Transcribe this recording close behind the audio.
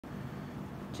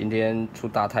今天出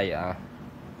大太阳，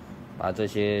把这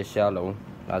些虾笼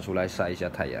拿出来晒一下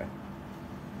太阳。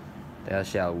等下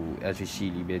下午要去溪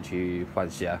里面去放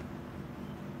虾。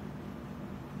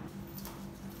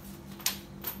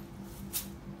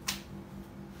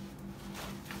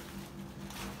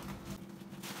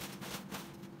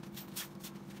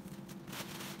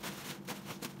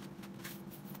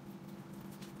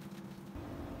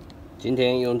今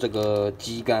天用这个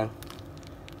鸡肝，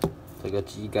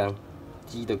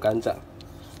鸡的肝脏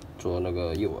做那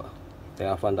个诱饵，等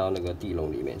下放到那个地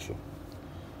笼里面去。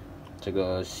这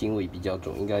个腥味比较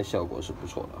重，应该效果是不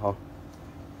错的哈。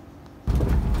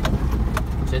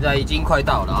现在已经快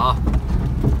到了啊！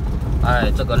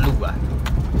哎，这个路啊，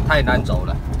太难走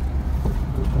了，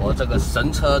我这个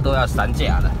神车都要散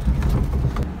架了。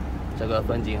这个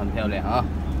风景很漂亮啊。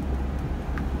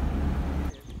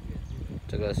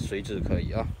 这个水质可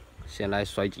以啊，先来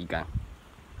甩几竿，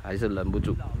还是忍不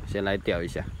住，先来钓一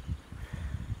下。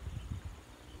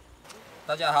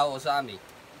大家好，我是阿敏。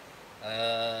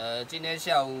今天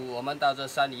下午我们到这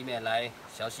山里面来，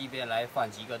小溪边来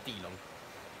放几个地笼，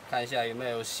看一下有没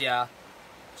有虾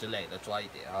之类的，抓一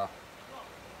点啊。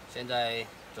现在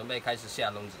准备开始下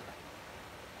笼子了。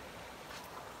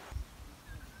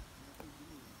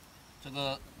这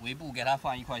个尾部给它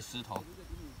放一块石头。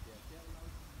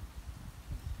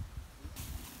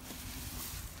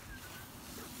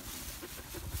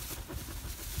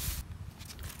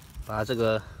 把这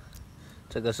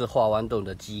个是化完冻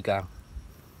的鸡肝，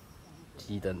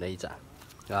鸡的内脏，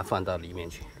给它放到里面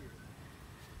去。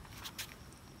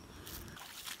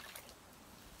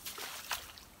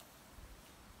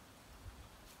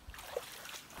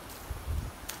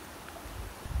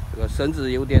这个绳子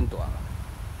有点短，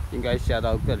应该下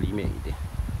到更里面一点。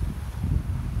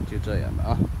就这样吧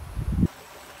啊。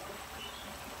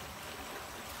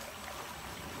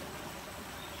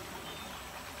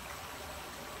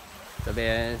 这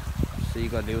边是一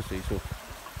个流水处，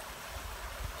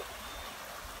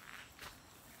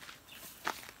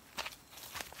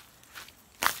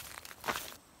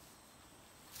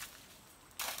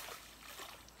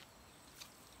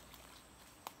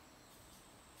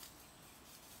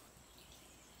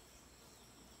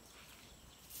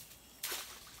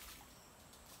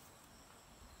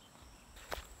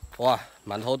哇，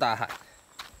满头大汗，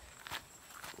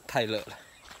太热了。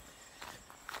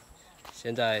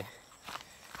现在。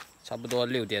 差不多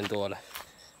6点多了，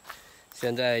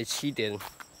现在7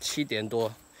点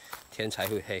多天才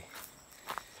会黑，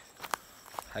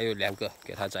还有2个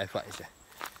给它再放一下。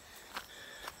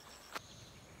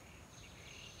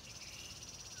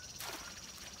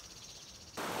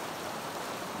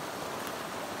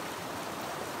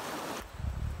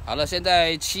好了，现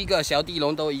在7个小地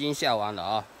笼都已经下完了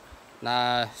啊，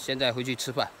那现在回去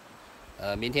吃饭。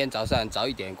明天早上早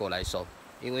一点过来收，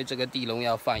因为这个地笼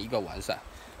要放1个晚上。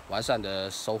 晚上的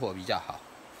收获比较好，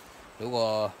如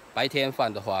果白天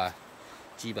放的话，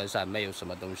基本上没有什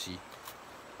么东西。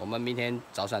我们明天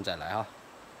早上再来啊。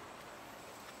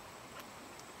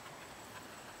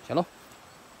小龙，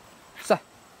晒。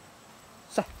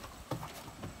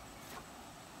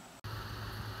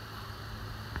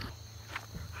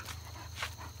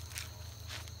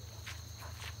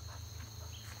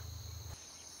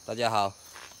大家好，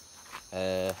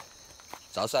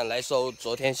早上来收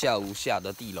昨天下午下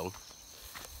的地笼，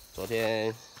昨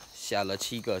天下了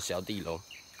7个小地笼，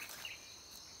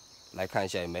来看一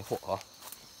下有没有货啊。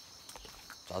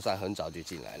早上很早就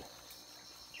进来了，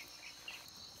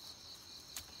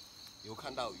有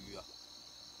看到鱼啊。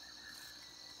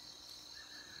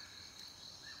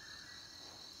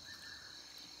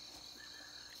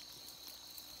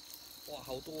哇，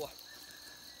好多啊！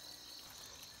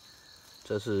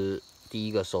这是第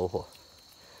一个收获。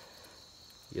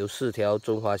 有4条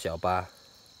中华小巴，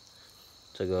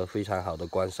这个非常好的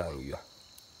观赏鱼啊，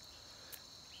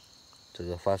这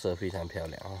个发色非常漂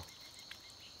亮啊。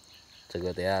这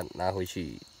个等下拿回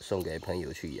去送给朋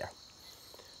友去养。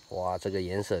哇，这个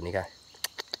颜色你看，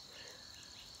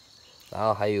然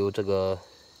后还有这个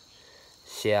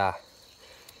虾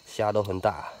都很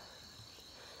大，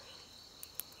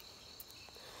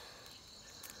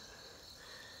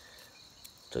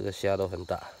这个虾都很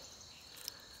大。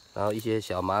 然后一些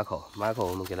小马口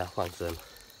我们给它放生，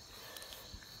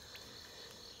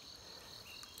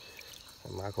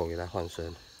马口给它放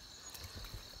生。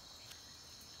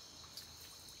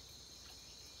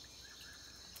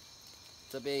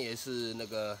这边也是那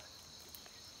个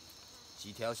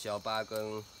几条小巴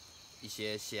跟一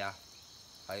些虾，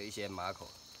还有一些马口。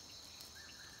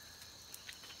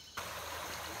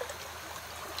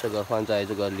这个放在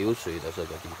这个流水的这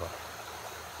个地方。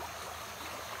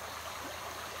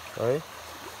哎，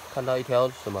看到一条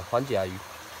什么环甲鱼，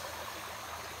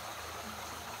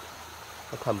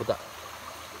我看不到。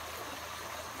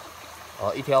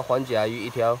哦，一条环甲鱼，一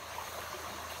条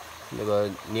那个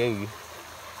鲶鱼，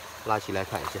拉起来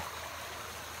看一下。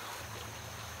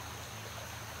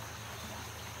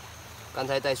刚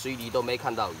才在水里都没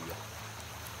看到鱼啊，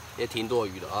也挺多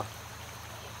鱼的啊。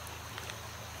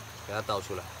给它倒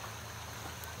出来。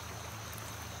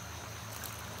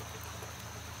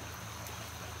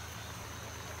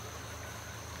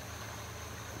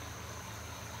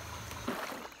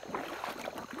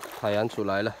 太阳出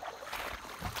来了，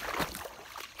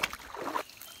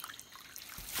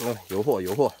哦，有货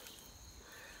有货，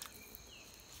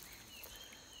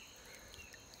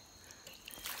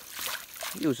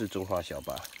又是中华小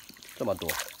巴，这么多，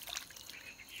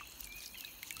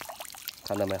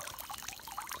看到没有？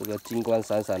这个金光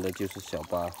闪闪的就是小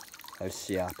巴，还有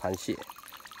虾、螃蟹，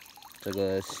这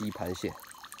个吸螃蟹，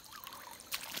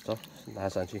走，拿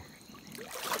上去。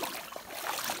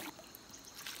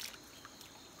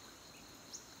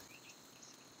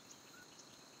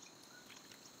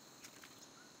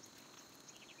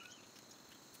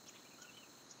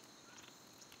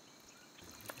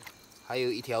 还有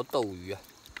一条斗鱼啊，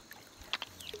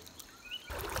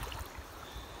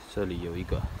这里有一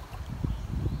个，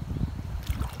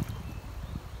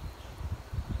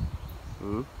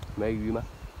没鱼吗？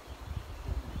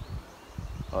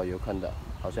哦，有看到，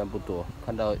好像不多，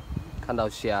看到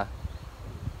虾，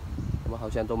怎么好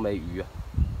像都没鱼啊？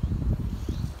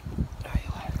哎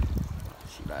呦，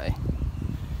起来！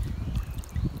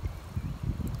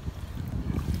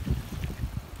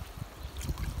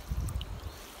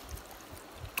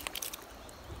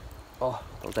 哦，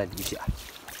都在底下，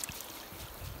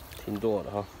挺多的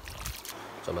哈，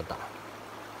这么大。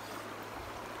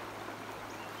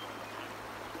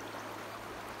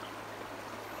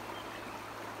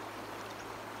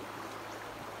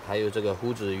还有这个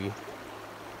胡子鱼，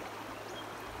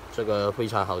这个非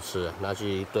常好吃，拿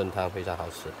去炖汤非常好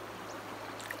吃。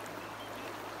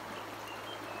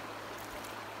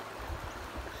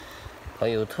朋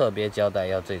友特别交代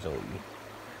要这种鱼。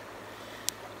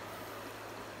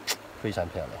 非常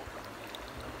漂亮，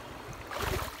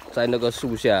在那个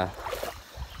树下，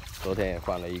昨天也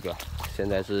放了一个，现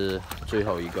在是最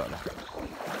后一个了。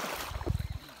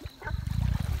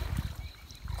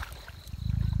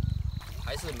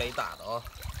还是没打的哦，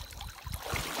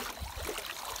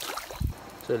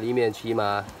这里面起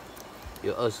码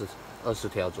有20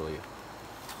条左右，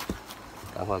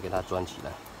赶快给它装起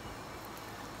来，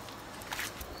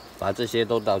把这些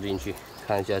都倒进去，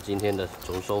看一下今天的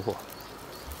总收获。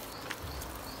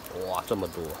 哇，这么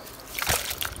多！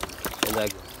现在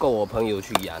够我朋友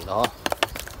去养了哦。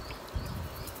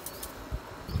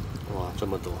哇，这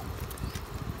么多！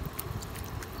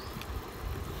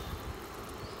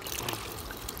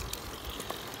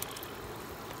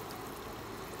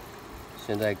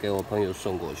现在给我朋友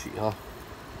送过去哈。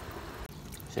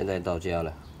现在到家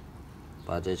了，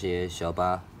把这些小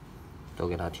巴都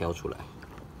给他挑出来。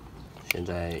现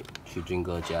在去军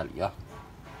哥家里啊，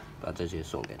把这些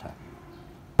送给他。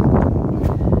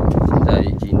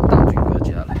 已经到军哥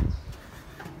家了，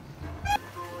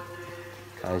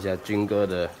看一下军哥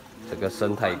的这个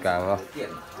生态缸啊。店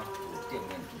面。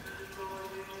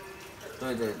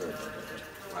对，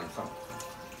晚上。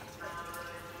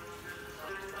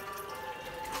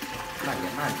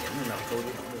慢点，那都是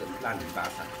那个烂泥巴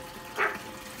山。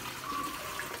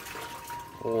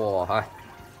哇，嗨！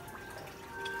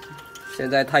现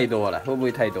在太多了，会不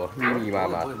会太多？密密麻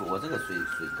麻。我这个水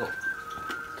够。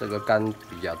这个缸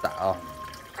比较大啊。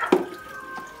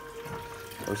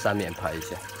 从上面拍一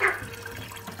下，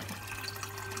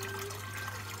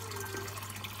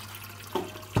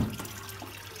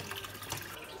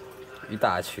一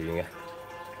大群啊！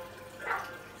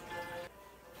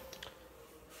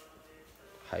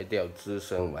海钓资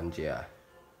深玩家，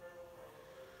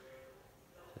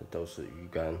这都是鱼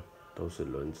竿，都是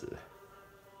轮子。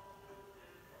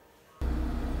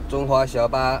中华小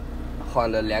巴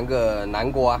换了2个南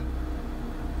瓜，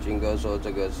军哥说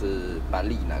这个是板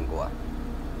栗南瓜。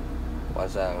 晚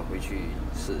上回去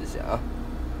试一下啊。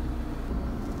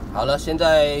好了，现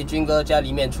在军哥家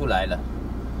里面出来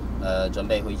了，准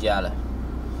备回家了。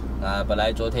本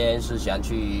来昨天是想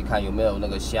去看有没有那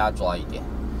个虾抓一点，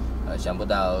想不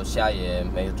到虾也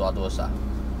没有抓多少，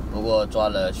不过抓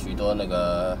了许多那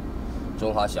个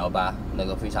中华小巴，那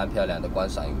个非常漂亮的观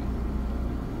赏鱼。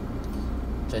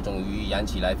这种鱼养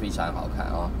起来非常好看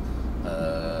啊。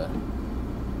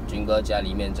军哥家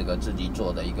里面这个自己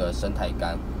做的一个生态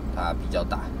缸。 它比较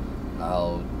大，然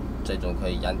后这种可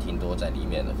以养挺多在里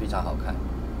面的，非常好看。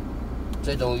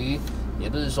这种鱼也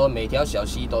不是说每条小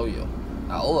溪都有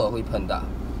啊，偶尔会碰到，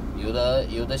有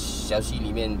的小溪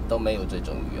里面都没有这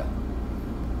种鱼啊，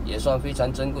也算非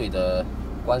常珍贵的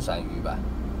观赏鱼吧，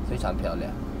非常漂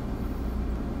亮。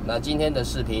那今天的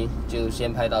视频就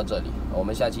先拍到这里，我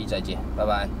们下期再见，拜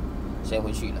拜。先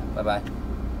回去了，拜拜。